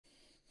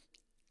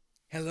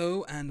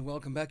Hello and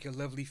welcome back, your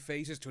lovely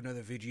faces, to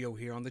another video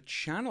here on the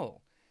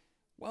channel.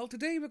 Well,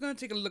 today we're going to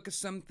take a look at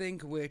something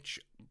which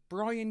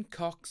Brian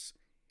Cox,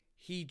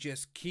 he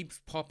just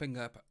keeps popping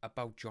up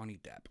about Johnny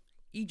Depp.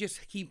 He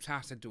just keeps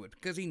has to do it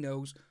because he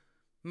knows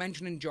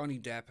mentioning Johnny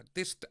Depp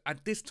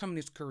at this time in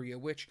his career,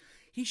 which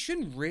he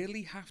shouldn't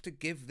really have to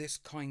give this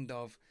kind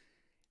of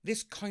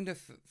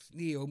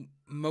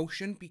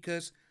motion,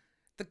 because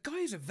the guy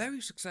is a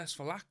very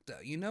successful actor.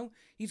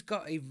 He's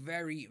got a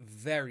very,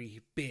 very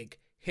big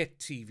hit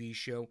TV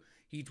show.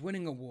 He's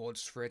winning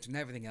awards for it and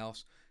everything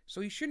else,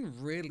 so he shouldn't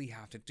really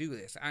have to do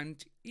this.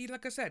 And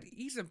like I said,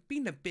 he's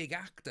been a big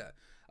actor.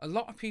 A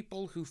lot of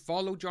people who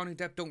follow Johnny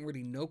Depp don't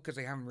really know because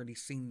they haven't really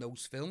seen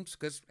those films,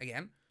 because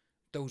again,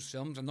 those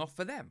films are not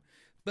for them.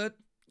 But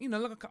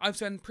like I've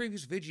said in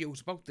previous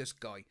videos about this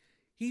guy,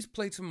 he's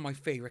played some of my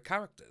favourite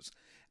characters,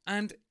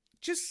 and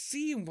just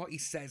seeing what he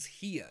says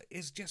here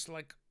is just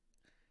like,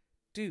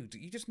 dude,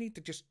 you just need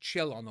to just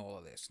chill on all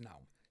of this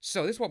now.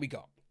 So this is what we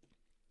got.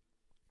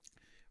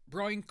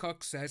 Brian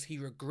Cox says he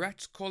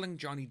regrets calling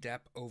Johnny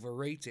Depp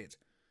overrated.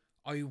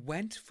 I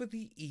went for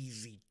the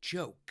easy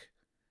joke.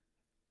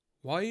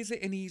 Why is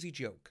it an easy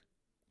joke?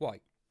 Why?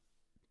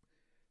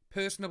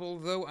 Personable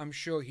though I'm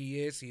sure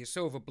he is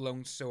so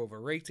overblown, so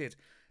overrated.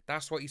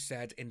 That's what he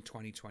said in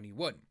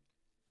 2021.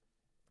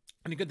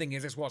 And the good thing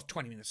is, this was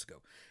 20 minutes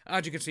ago.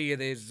 As you can see,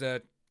 it is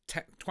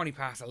 20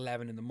 past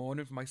 11 in the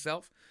morning for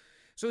myself.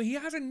 So he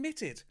has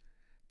admitted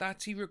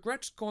that he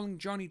regrets calling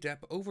Johnny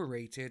Depp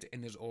overrated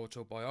in his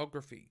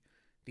autobiography.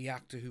 The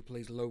actor who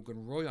plays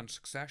Logan Roy on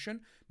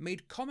Succession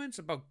made comments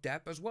about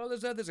Depp as well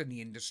as others in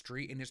the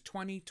industry in his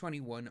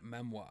 2021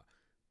 memoir,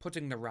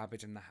 Putting the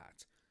Rabbit in the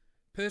Hat.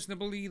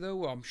 Personally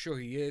though, I'm sure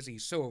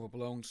he's so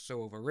overblown,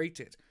 so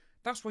overrated.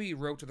 That's what he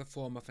wrote to the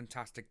former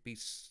Fantastic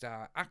Beasts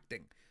star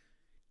acting.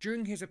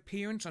 During his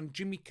appearance on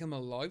Jimmy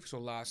Kimmel Live, so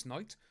last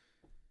night,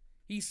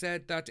 he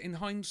said that in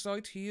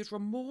hindsight he is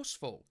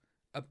remorseful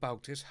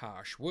about his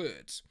harsh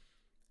words.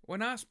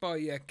 When asked by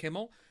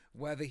Kimmel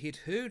whether he'd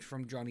heard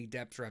from Johnny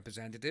Depp's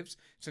representatives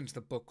since the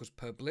book was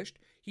published,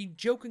 he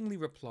jokingly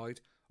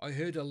replied, I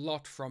heard a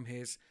lot from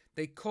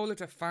they call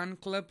it a fan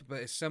club,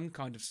 but it's some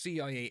kind of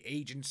CIA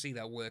agency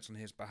that works on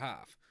his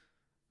behalf.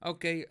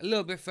 Okay, a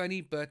little bit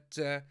funny, but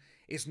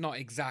it's not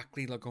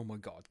exactly like, oh my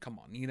god, come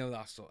on,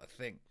 that sort of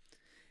thing.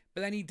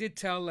 But then he did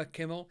tell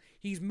Kimmel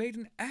he's made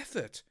an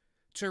effort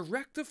to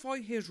rectify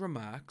his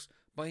remarks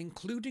by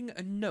including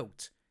a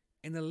note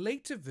in a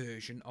later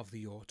version of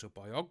the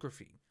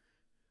autobiography.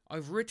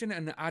 I've written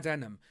an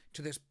addendum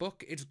to this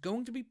book. It's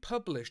going to be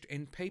published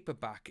in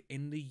paperback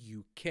in the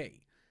UK.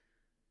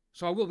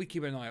 So I will be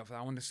keeping an eye out for that.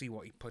 I want to see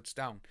what he puts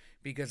down,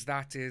 because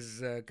that is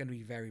going to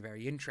be very,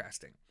 very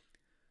interesting.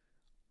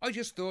 I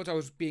just thought I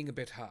was being a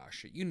bit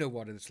harsh. You know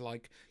what it's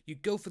like. You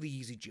go for the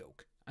easy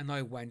joke, and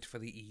I went for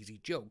the easy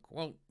joke.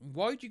 Well,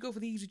 why'd you go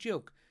for the easy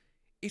joke?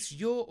 It's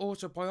your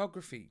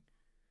autobiography.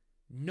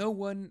 No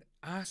one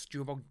asked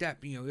you about Depp.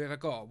 They're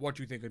like, oh, what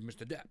do you think of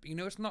Mr. Depp?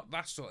 It's not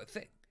that sort of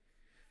thing.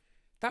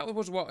 That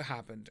was what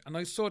happened, and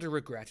I sort of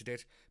regretted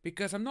it,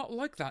 because I'm not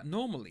like that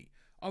normally.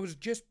 I was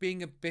just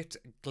being a bit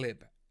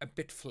glib, a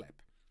bit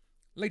flip.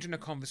 Later in the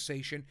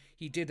conversation,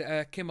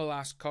 Kimmel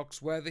asked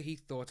Cox whether he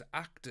thought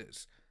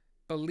actors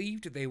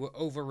believed they were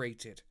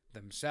overrated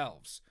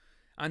themselves.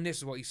 And this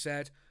is what he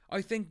said,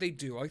 I think they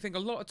do. I think a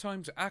lot of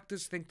times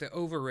actors think they're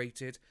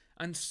overrated,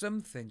 and some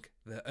think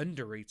they're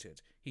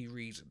underrated, he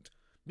reasoned.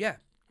 Yeah,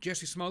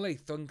 Jussie Smollett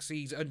thinks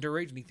he's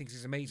underrated and he thinks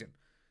he's amazing.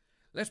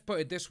 Let's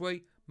put it this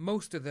way,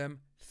 most of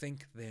them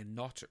think they're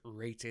not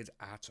rated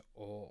at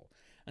all.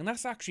 And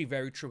that's actually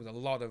very true with a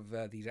lot of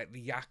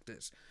the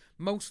actors.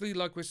 Mostly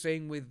like we're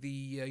saying with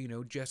the,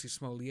 Jussie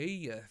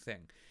Smollett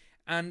thing.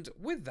 And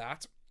with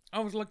that,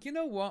 I was like, you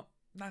know what?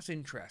 That's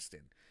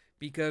interesting.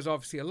 Because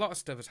obviously a lot of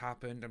stuff has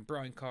happened, and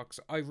Brian Cox,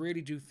 I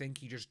really do think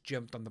he just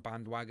jumped on the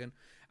bandwagon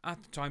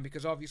at the time,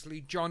 because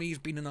obviously Johnny's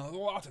been in a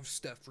lot of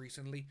stuff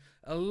recently,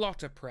 a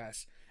lot of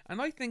press,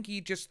 and I think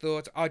he just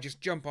thought, I'll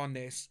just jump on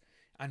this,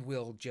 and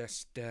we'll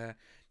just,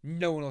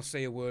 no one will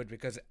say a word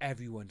because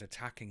everyone's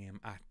attacking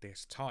him at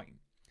this time.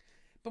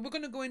 But we're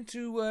going to go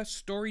into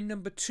story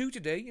number 2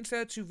 today.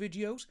 Instead of 2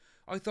 videos,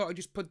 I thought I'd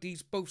just put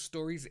both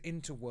stories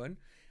into one,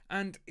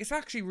 and it's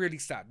actually really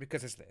sad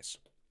because it's this.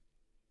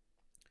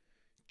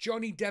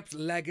 Johnny Depp's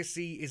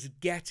legacy is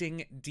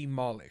getting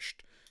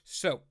demolished.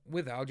 So,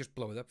 with that, I'll just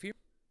blow it up for you.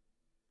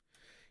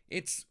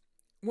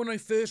 When I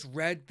first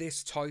read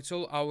this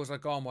title, I was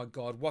like, oh my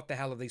god, what the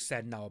hell have they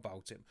said now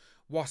about him?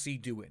 What's he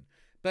doing?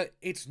 But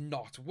it's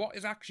not. What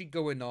is actually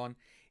going on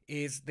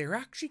is they're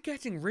actually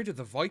getting rid of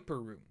the Viper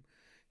Room.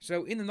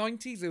 So, in the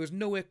 90s, there was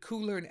nowhere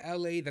cooler in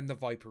LA than the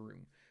Viper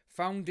Room.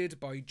 Founded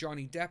by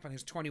Johnny Depp and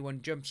his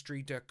 21 Jump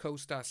Street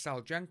co-star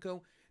Sal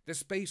Janko, the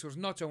space was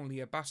not only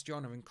a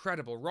bastion of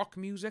incredible rock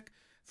music.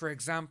 For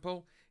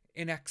example,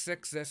 in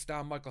X6,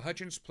 star Michael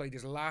Hutchence played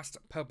his last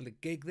public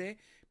gig there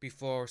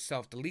before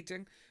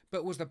self-deleting,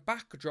 but was the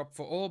backdrop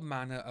for all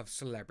manner of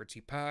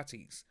celebrity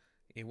parties.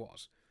 It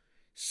was.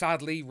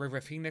 Sadly, River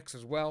Phoenix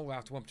as well,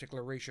 after one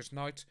particular racist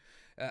night,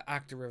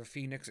 Actor River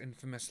Phoenix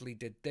infamously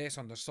did this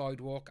on the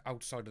sidewalk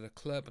outside of the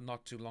club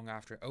not too long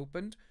after it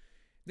opened.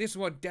 This is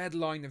what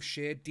Deadline have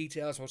shared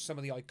details of some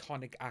of the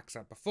iconic acts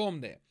that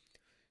performed there.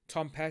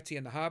 Tom Petty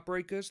and the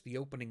Heartbreakers, the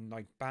opening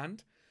night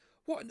band.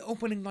 What an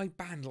opening night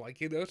band, like,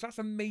 you know, that's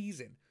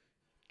amazing.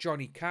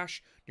 Johnny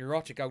Cash,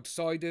 Neurotic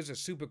Outsiders, a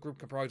supergroup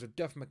comprised of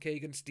Duff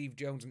McKagan, Steve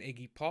Jones and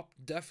Iggy Pop.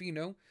 Duff, you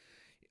know.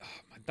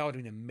 Oh, man, that would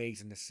have been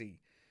amazing to see.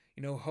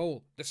 You know,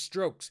 Hole, The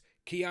Strokes,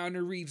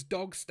 Keanu Reeves'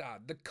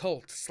 Dogstad, The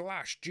Cult,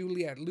 Slash,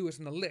 Juliette Lewis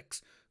and the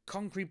Licks,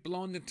 Concrete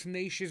Blonde and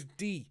Tenacious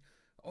D.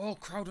 All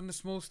crowd on the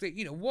small stage.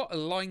 You know, what a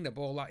lineup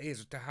all that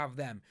is to have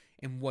them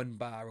in one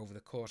bar over the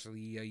course of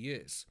the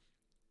years.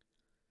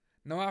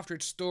 Now, after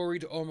its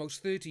storied,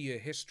 almost 30-year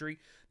history,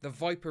 the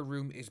Viper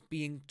Room is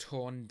being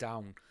torn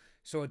down,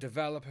 so a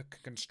developer can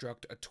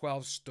construct a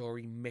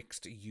 12-story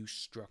mixed-use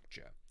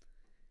structure.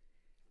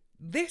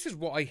 This is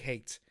what I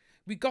hate.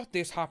 We got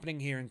this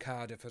happening here in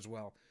Cardiff as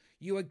well.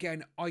 You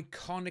again,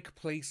 iconic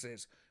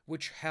places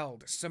which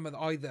held some of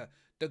either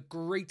the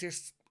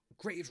greatest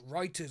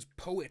writers,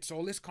 poets,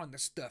 all this kind of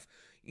stuff.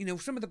 You know,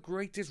 some of the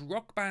greatest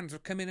rock bands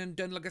have come in and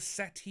done like a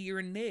set here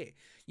and there.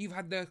 You've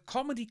had the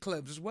comedy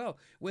clubs as well,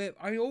 where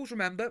I always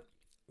remember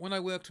when I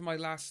worked my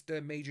last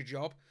major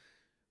job,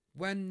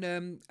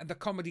 when at the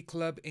comedy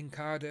club in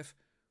Cardiff,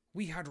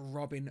 we had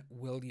Robin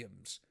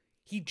Williams.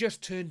 He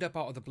just turned up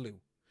out of the blue.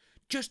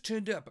 Just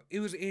turned up.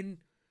 It was in,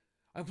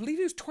 I believe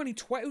it was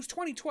 2012. It was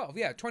 2012.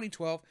 Yeah,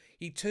 2012.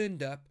 He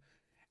turned up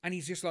and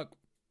he's just like,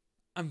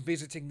 I'm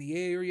visiting the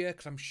area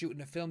because I'm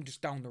shooting a film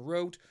just down the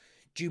road.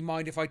 Do you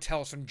mind if I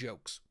tell some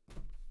jokes?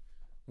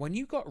 When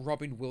you got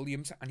Robin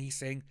Williams and he's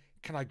saying,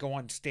 can I go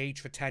on stage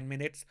for 10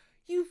 minutes?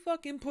 You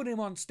fucking put him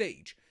on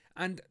stage.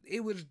 And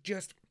it was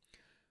just,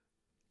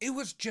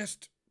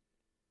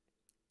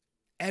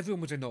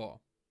 everyone was in awe.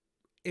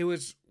 It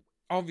was,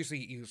 obviously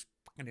he was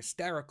fucking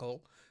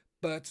hysterical,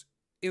 but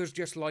it was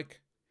just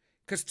like,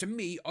 because to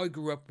me, I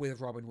grew up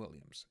with Robin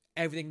Williams.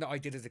 Everything that I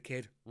did as a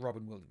kid,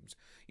 Robin Williams.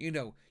 You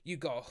know, you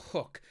got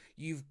Hook,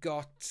 you've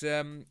got,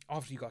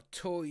 obviously you got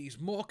Toys,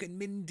 Mork and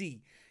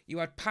Mindy. You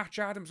had Patch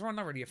Adams. Well, I'm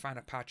not really a fan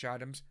of Patch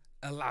Adams.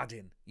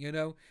 Aladdin, you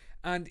know?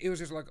 And it was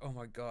just like, oh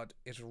my God,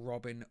 it's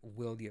Robin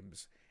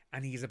Williams.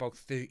 And he's about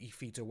 30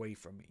 feet away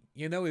from me.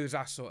 You know, it was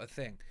that sort of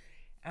thing.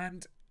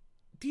 And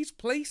these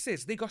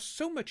places, they got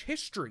so much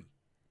history.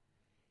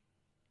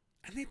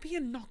 And they're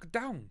being knocked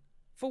down.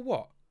 For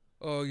what?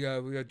 Oh yeah,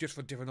 just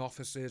for different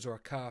offices or a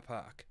car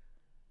park.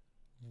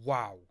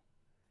 Wow.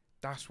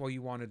 That's what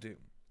you want to do.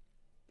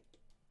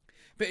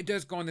 But it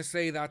does go on to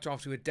say that,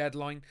 after a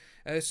deadline,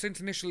 since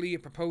initially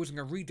proposing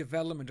a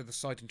redevelopment of the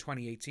site in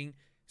 2018,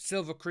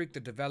 Silver Creek, the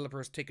developer,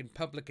 has taken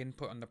public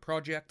input on the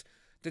project.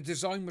 The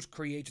design was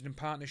created in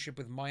partnership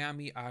with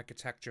Miami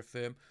architecture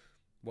firm,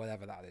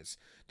 whatever that is.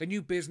 The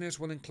new business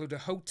will include a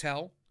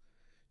hotel,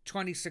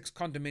 26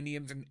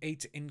 condominiums and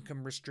 8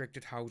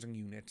 income-restricted housing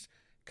units.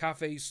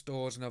 Cafes,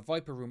 stores and a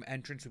Viper Room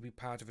entrance will be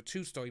part of a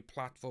 2-story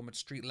platform at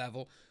street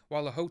level,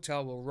 while the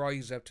hotel will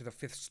rise up to the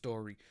 5th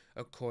story,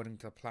 according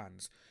to the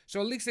plans.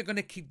 So at least they're going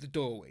to keep the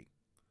doorway.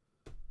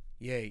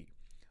 Yay.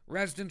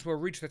 Residents will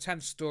reach the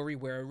 10th story,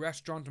 where a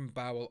restaurant and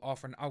bar will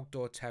offer an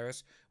outdoor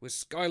terrace with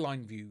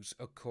skyline views,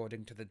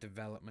 according to the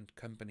development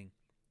company.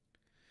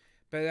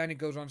 But then it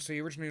goes on to say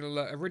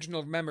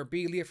original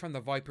memorabilia from the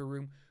Viper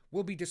Room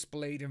will be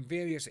displayed in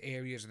various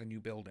areas of the new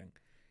building.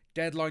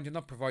 Deadline did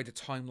not provide a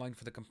timeline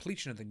for the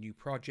completion of the new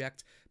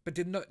project, but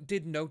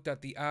did note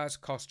that the Ars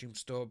Costume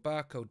Store,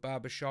 Barcode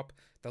Barbershop,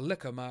 the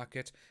Liquor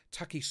Market,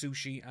 Taki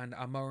Sushi and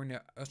Amarone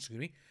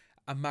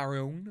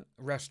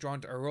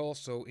Restaurant are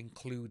also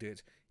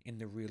included in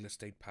the real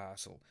estate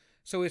parcel.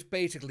 So it's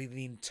basically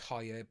the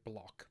entire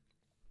block.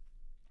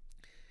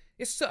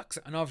 It sucks,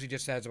 and obviously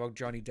just says about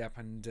Johnny Depp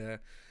and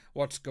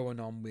what's going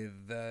on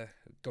with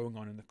going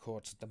on in the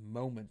courts at the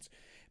moment.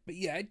 But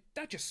yeah,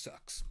 that just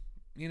sucks,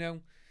 you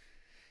know?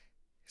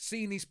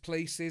 Seeing these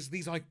places,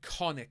 these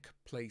iconic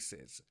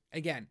places.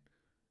 Again,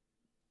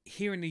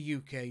 here in the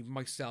UK,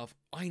 myself,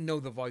 I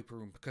know the Viper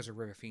Room because of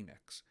River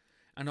Phoenix.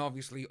 And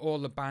obviously all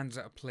the bands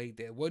that have played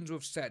there, ones who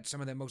have said some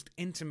of their most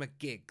intimate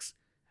gigs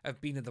have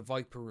been at the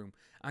Viper Room.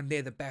 And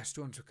they're the best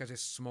ones because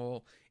it's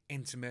small,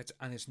 intimate,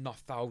 and it's not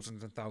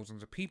thousands and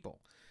thousands of people.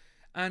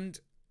 And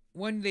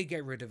when they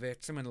get rid of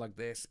it, something like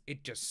this,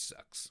 it just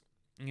sucks,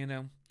 you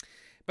know?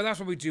 But that's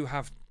what we do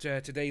have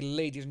today,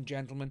 ladies and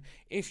gentlemen.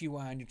 If you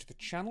are new to the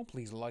channel,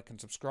 please like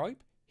and subscribe.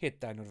 Hit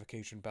that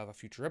notification bell for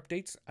future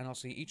updates, and I'll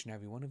see each and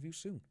every one of you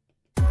soon.